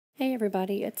Hey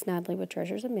everybody, it's Natalie with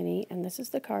Treasures of Mini, and this is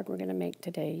the card we're going to make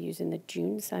today using the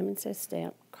June Simon Says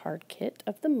Stamp card kit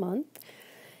of the month.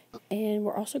 And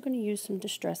we're also going to use some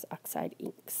Distress Oxide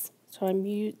inks. So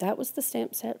that was the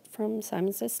stamp set from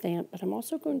Simon Says Stamp, but I'm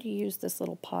also going to use this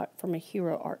little pot from a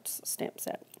Hero Arts stamp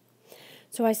set.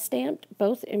 So I stamped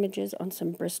both images on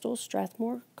some Bristol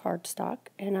Strathmore cardstock,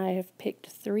 and I have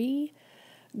picked 3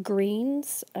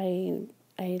 greens, a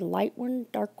light one,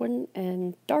 dark one,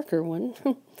 and darker one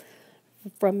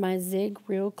from my Zig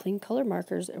Real Clean Color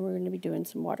markers, and we're going to be doing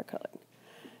some watercoloring.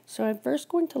 So I'm first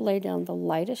going to lay down the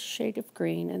lightest shade of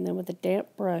green, and then with a damp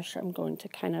brush I'm going to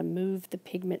kind of move the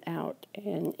pigment out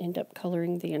and end up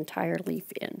coloring the entire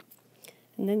leaf in.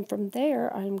 And then from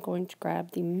there I'm going to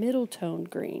grab the middle tone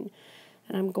green,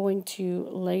 and I'm going to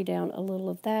lay down a little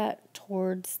of that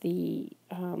towards the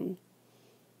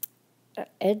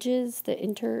edges,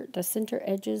 the center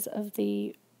edges of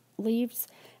the leaves,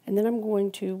 and then I'm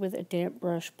going to, with a damp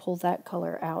brush, pull that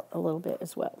color out a little bit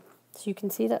as well. So you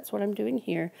can see that's what I'm doing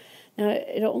here. Now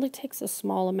it only takes a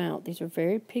small amount. These are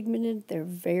very pigmented, they're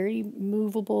very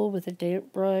movable with a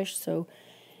damp brush, so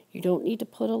you don't need to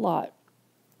put a lot.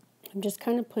 I'm just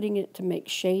kind of putting it to make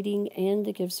shading and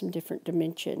to give some different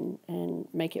dimension and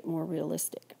make it more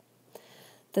realistic.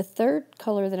 The third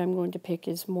color that I'm going to pick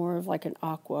is more of like an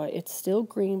aqua. It's still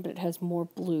green, but it has more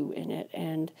blue in it,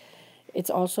 and it's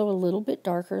also a little bit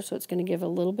darker, so it's going to give a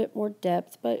little bit more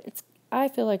depth, but I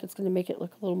feel like it's going to make it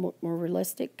look a little more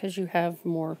realistic because you have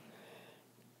more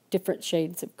different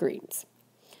shades of greens.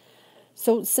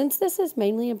 So since this is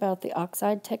mainly about the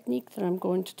oxide technique that I'm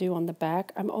going to do on the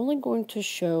back, I'm only going to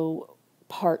show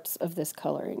parts of this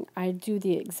coloring. I do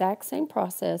the exact same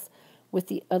process with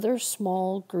the other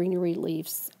small greenery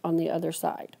leaves on the other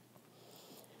side.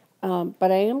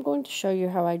 But I am going to show you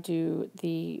how I do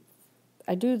the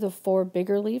 4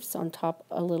 bigger leaves on top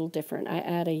a little different. I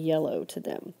add a yellow to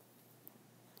them.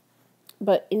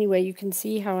 But anyway, you can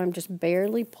see how I'm just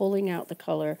barely pulling out the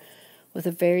color with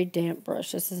a very damp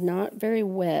brush. This is not very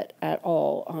wet at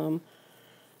all.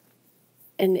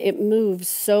 And it moves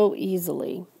so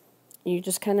easily. You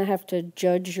just kind of have to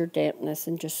judge your dampness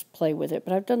and just play with it.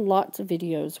 But I've done lots of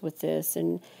videos with this,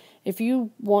 and if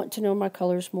you want to know my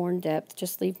colors more in depth,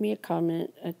 just leave me a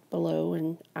comment below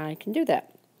and I can do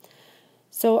that.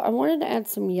 So I wanted to add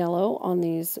some yellow on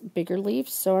these bigger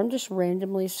leaves, so I'm just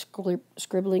randomly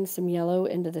scribbling some yellow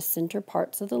into the center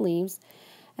parts of the leaves.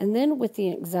 And then with the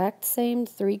exact same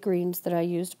 3 greens that I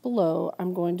used below,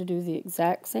 I'm going to do the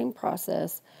exact same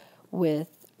process with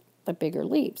the bigger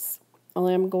leaves.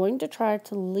 Only I'm going to try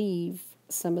to leave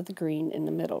some of the green in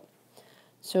the middle.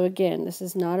 So again, this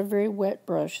is not a very wet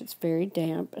brush, it's very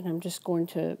damp, and I'm just going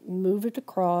to move it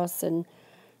across and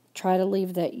try to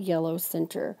leave that yellow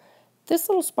center. This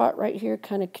little spot right here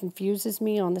kind of confuses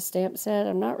me on the stamp set.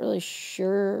 I'm not really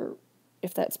sure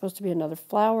if that's supposed to be another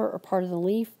flower or part of the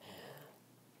leaf.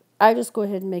 I just go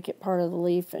ahead and make it part of the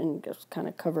leaf and just kind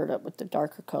of cover it up with the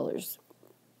darker colors.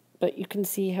 But you can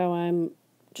see how I'm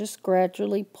just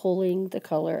gradually pulling the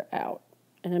color out.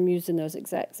 And I'm using those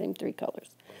exact same 3 colors.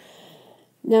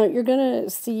 Now you're going to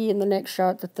see in the next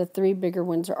shot that the 3 bigger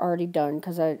ones are already done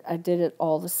because I did it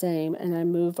all the same, and I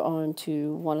move on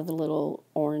to one of the little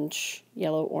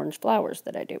yellow-orange flowers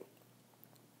that I do.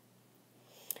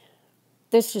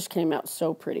 This just came out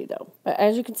so pretty though. But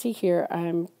as you can see here,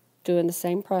 I'm doing the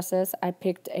same process. I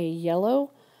picked a yellow,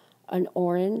 an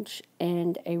orange,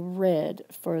 and a red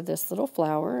for this little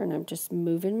flower, and I'm just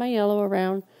moving my yellow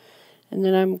around, and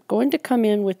then I'm going to come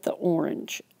in with the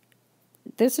orange.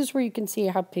 This is where you can see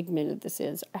how pigmented this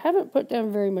is. I haven't put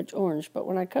down very much orange, but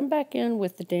when I come back in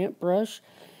with the damp brush,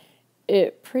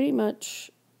 it pretty much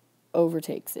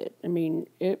overtakes it. I mean,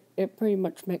 it pretty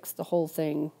much makes the whole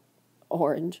thing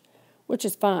orange, which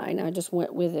is fine. I just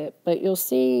went with it. But you'll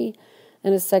see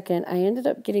in a second, I ended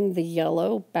up getting the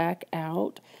yellow back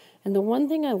out. And the one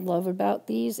thing I love about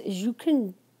these is you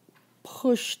can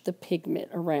push the pigment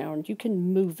around. You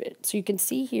can move it. So you can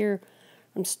see here,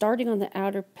 I'm starting on the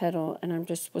outer petal, and I'm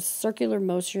just with circular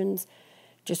motions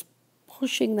just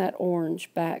pushing that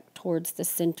orange back towards the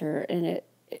center, and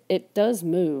it does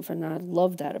move, and I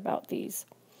love that about these.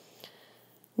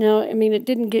 Now, I mean, it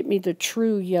didn't get me the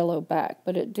true yellow back,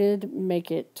 but it did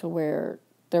make it to where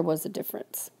there was a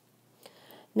difference.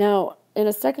 Now, in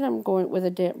a second, I'm going with a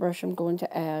damp brush, I'm going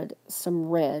to add some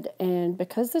red, and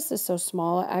because this is so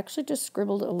small, I actually just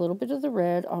scribbled a little bit of the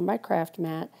red on my craft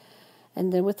mat.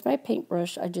 And then with my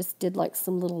paintbrush, I just did like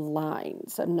some little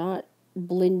lines. I'm not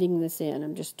blending this in.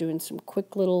 I'm just doing some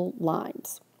quick little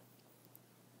lines.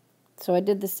 So I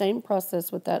did the same process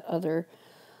with that other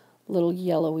little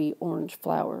yellowy orange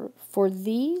flower. For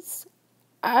these,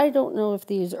 I don't know if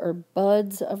these are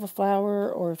buds of a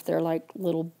flower or if they're like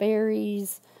little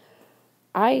berries.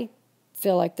 I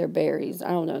feel like they're berries. I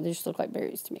don't know. They just look like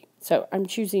berries to me. So I'm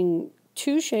choosing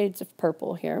 2 shades of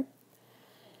purple here.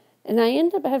 And I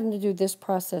end up having to do this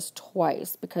process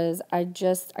twice because I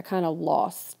kind of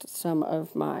lost some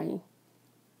of my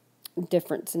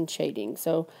difference in shading.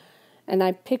 So, and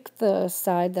I picked the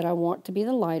side that I want to be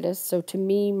the lightest. So to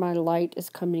me, my light is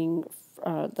coming,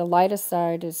 the lightest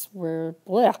side is where,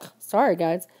 blech, sorry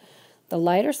guys. The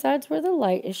lighter side's where the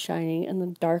light is shining, and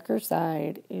the darker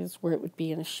side is where it would be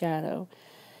in a shadow.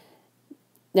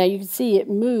 Now you can see it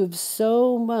moves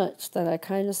so much that I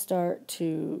kind of start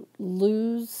to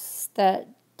lose that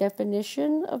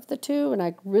definition of the two, and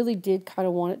I really did kind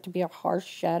of want it to be a harsh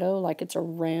shadow, like it's a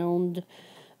round,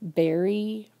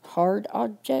 berry, hard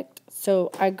object.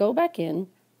 So I go back in,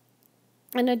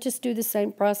 and I just do the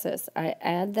same process. I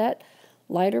add that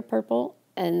lighter purple,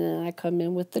 and then I come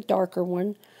in with the darker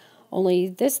one. Only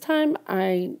this time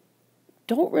I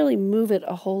don't really move it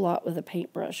a whole lot with a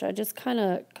paintbrush. I just kind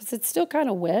of, because it's still kind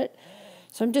of wet,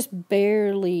 so I'm just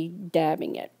barely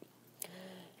dabbing it.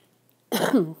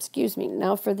 Excuse me.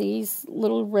 Now for these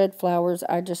little red flowers,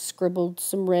 I just scribbled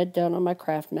some red down on my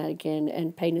craft mat again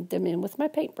and painted them in with my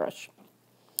paintbrush.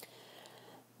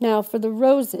 Now for the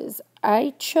roses,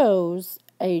 I chose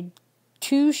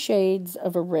 2 shades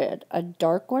of a red, a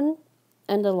dark one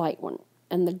and a light one.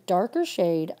 And the darker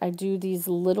shade, I do these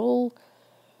little,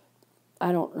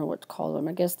 I don't know what to call them.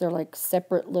 I guess they're like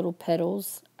separate little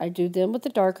petals. I do them with the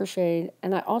darker shade,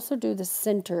 and I also do the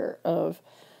center of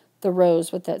the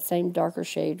rose with that same darker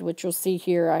shade, which you'll see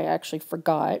here I actually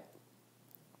forgot.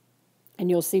 And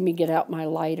you'll see me get out my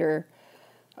lighter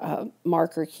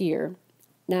marker here.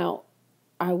 Now,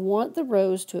 I want the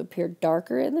rose to appear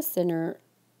darker in the center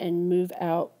and move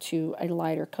out to a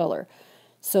lighter color.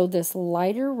 So this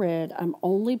lighter red, I'm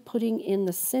only putting in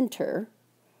the center,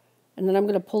 and then I'm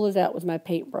going to pull it out with my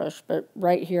paintbrush. But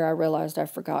right here, I realized I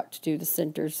forgot to do the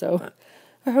center, so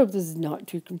I hope this is not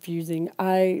too confusing.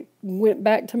 I went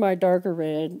back to my darker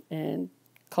red and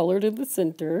colored in the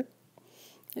center,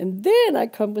 and then I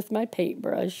come with my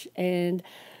paintbrush, and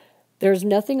there's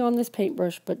nothing on this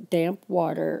paintbrush but damp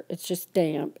water. It's just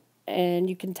damp, and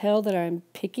you can tell that I'm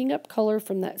picking up color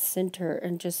from that center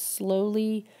and just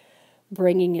slowly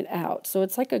bringing it out. So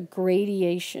it's like a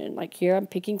gradation. Like here I'm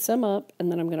picking some up, and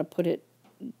then I'm going to put it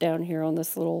down here on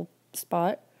this little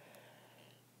spot.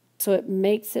 So it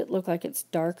makes it look like it's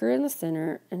darker in the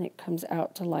center, and it comes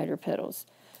out to lighter petals.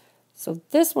 So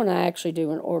this one I actually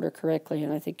do in order correctly,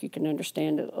 and I think you can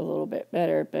understand it a little bit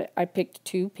better. But I picked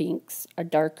 2 pinks, a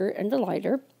darker and a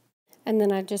lighter, and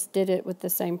then I just did it with the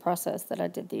same process that I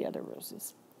did the other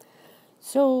roses.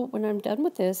 So when I'm done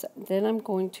with this, then I'm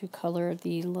going to color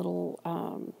the little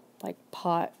like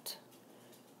pot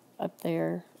up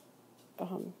there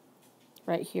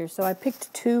right here. So I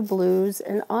picked 2 blues,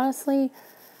 and honestly,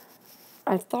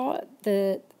 I thought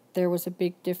that there was a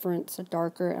big difference, a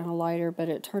darker and a lighter, but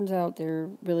it turns out there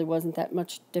really wasn't that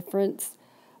much difference.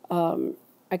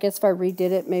 I guess if I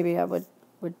redid it, maybe I would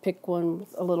pick one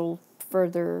with a little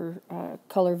further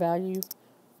color value.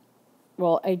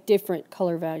 Well, a different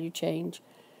color value change.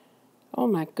 Oh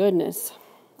my goodness.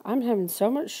 I'm having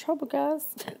so much trouble, guys.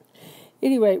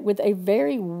 Anyway, with a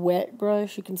very wet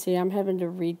brush, you can see I'm having to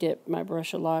redip my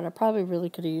brush a lot. I probably really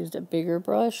could have used a bigger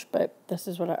brush, but this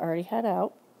is what I already had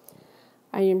out.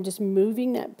 I am just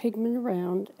moving that pigment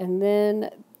around, and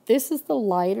then this is the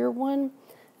lighter one,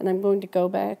 and I'm going to go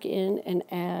back in and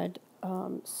add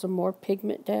some more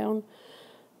pigment down.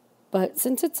 But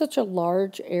since it's such a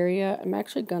large area, I'm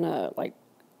actually going to like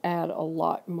add a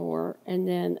lot more, and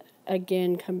then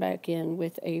again come back in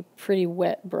with a pretty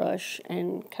wet brush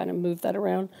and kind of move that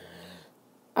around.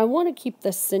 I want to keep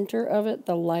the center of it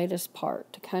the lightest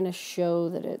part to kind of show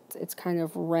that it's kind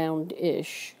of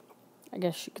round-ish, I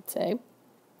guess you could say.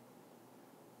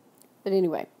 But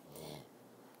anyway,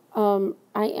 I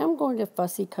am going to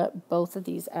fussy cut both of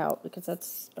these out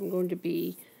because I'm going to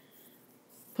be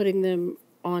putting them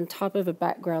on top of a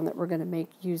background that we're going to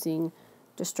make using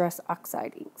Distress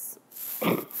Oxide inks.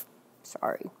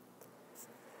 Sorry.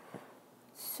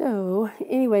 So,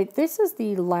 anyway, this is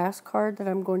the last card that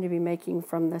I'm going to be making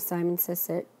from the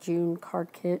SSS June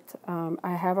card kit.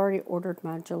 I have already ordered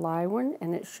my July one,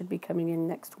 and it should be coming in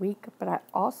next week. But I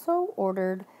also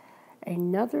ordered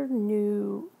another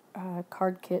new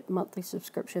card kit monthly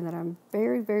subscription that I'm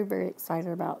very, very, very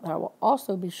excited about, that I will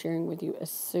also be sharing with you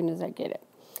as soon as I get it.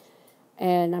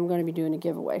 And I'm going to be doing a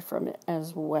giveaway from it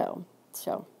as well.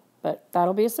 So, but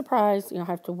that'll be a surprise. You'll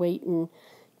have to wait and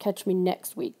catch me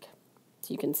next week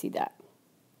so you can see that.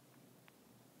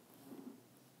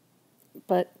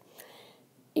 But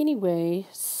anyway,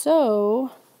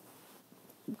 so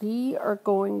we are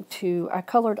going to, I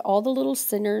colored all the little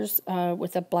centers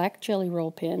with a black jelly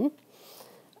roll pen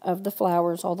of the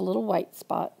flowers, all the little white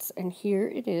spots, and here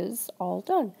it is all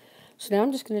done. So now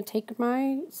I'm just going to take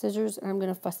my scissors and I'm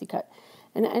going to fussy cut.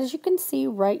 And as you can see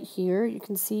right here, you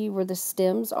can see where the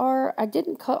stems are. I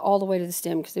didn't cut all the way to the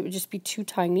stem because it would just be too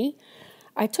tiny.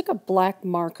 I took a black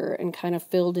marker and kind of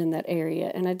filled in that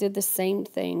area, and I did the same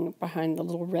thing behind the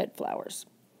little red flowers.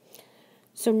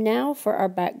 So now for our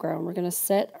background, we're going to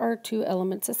set our two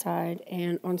elements aside,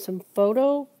 and on some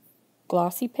photo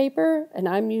glossy paper, and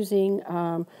I'm using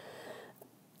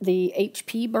the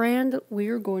HP brand,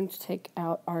 we're going to take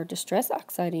out our Distress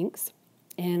Oxide inks,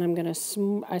 and I'm going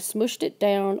to, I smushed it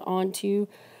down onto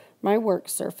my work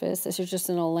surface. This is just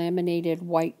a laminated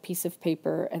white piece of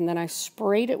paper, and then I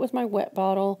sprayed it with my wet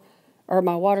bottle, or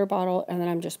my water bottle, and then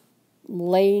I'm just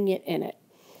laying it in it.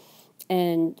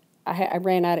 And I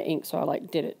ran out of ink, so I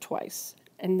did it twice.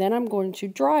 And then I'm going to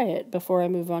dry it before I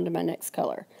move on to my next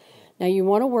color. Now you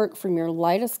want to work from your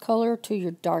lightest color to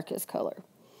your darkest color.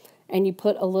 And you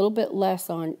put a little bit less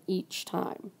on each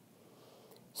time.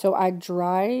 So I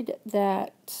dried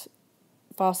that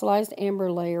fossilized amber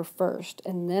layer first,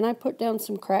 and then I put down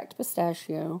some cracked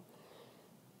pistachio,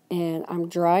 and I'm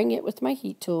drying it with my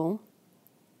heat tool.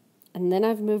 And then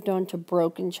I've moved on to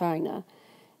broken china.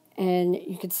 And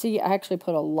you can see I actually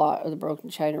put a lot of the broken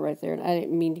china right there, and I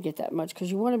didn't mean to get that much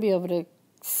because you want to be able to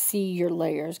see your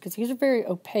layers because these are very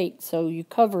opaque, so you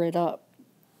cover it up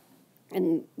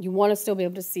and you want to still be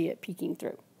able to see it peeking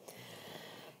through.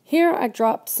 Here I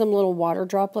dropped some little water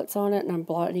droplets on it, and I'm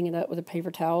blotting it up with a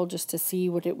paper towel just to see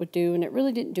what it would do, and it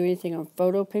really didn't do anything on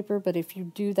photo paper, but if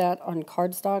you do that on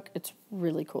cardstock, it's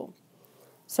really cool.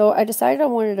 So I decided I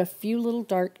wanted a few little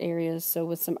dark areas, so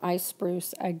with some ice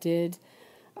spruce I did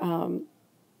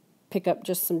pick up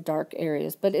just some dark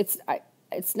areas, but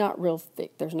it's not real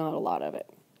thick. There's not a lot of it.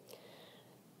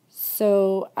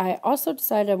 So I also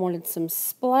decided I wanted some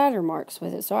splatter marks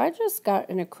with it. So I just got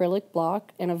an acrylic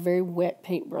block and a very wet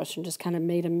paintbrush and just kind of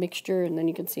made a mixture, and then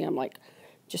you can see I'm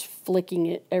just flicking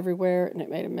it everywhere, and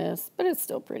it made a mess, but it's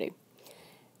still pretty.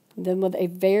 And then with a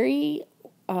very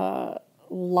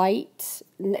light,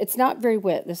 it's not very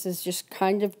wet, this is just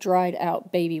kind of dried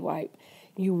out baby wipe.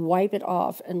 You wipe it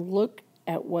off and look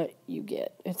at what you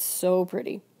get. It's so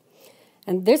pretty.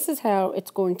 And this is how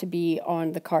it's going to be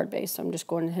on the card base. So I'm just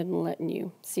going ahead and letting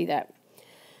you see that.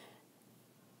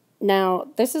 Now,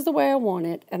 this is the way I want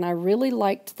it, and I really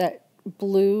liked that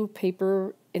blue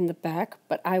paper in the back,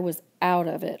 but I was out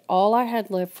of it. All I had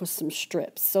left was some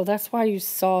strips. So that's why you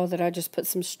saw that I just put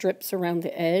some strips around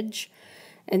the edge.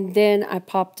 And then I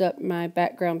popped up my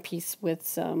background piece with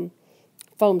some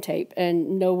foam tape,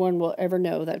 and no one will ever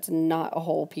know that's not a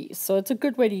whole piece. So it's a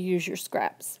good way to use your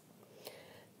scraps.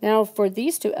 Now for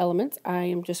these two elements, I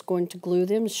am just going to glue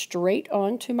them straight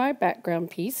onto my background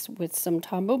piece with some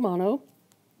Tombow Mono.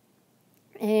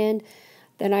 And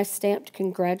then I stamped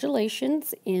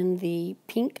congratulations in the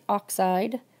pink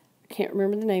oxide. I can't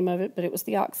remember the name of it, but it was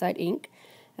the oxide ink.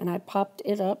 And I popped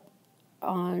it up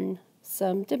on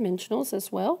some dimensionals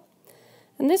as well.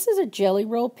 And this is a jelly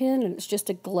roll pen, and it's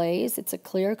just a glaze. It's a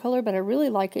clear color, but I really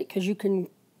like it because you can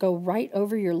go right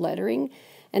over your lettering.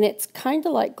 And it's kind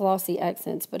of like glossy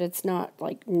accents, but it's not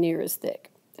near as thick.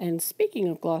 And speaking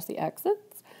of glossy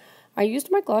accents, I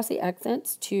used my glossy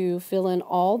accents to fill in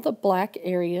all the black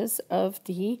areas of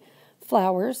the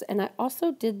flowers, and I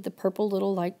also did the purple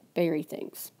little berry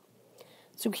things.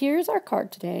 So here's our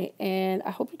card today, and I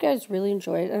hope you guys really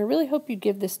enjoyed it, and I really hope you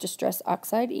give this Distress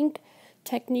Oxide ink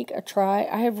technique a try.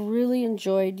 I have really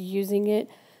enjoyed using it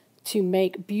to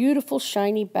make beautiful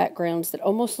shiny backgrounds that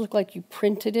almost look like you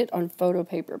printed it on photo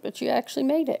paper, but you actually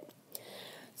made it.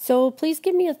 So please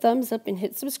give me a thumbs up and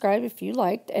hit subscribe if you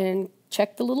liked, and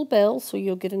check the little bell so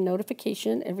you'll get a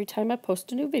notification every time I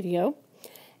post a new video.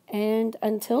 And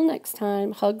until next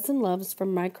time, hugs and loves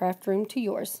from my craft room to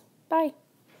yours. Bye.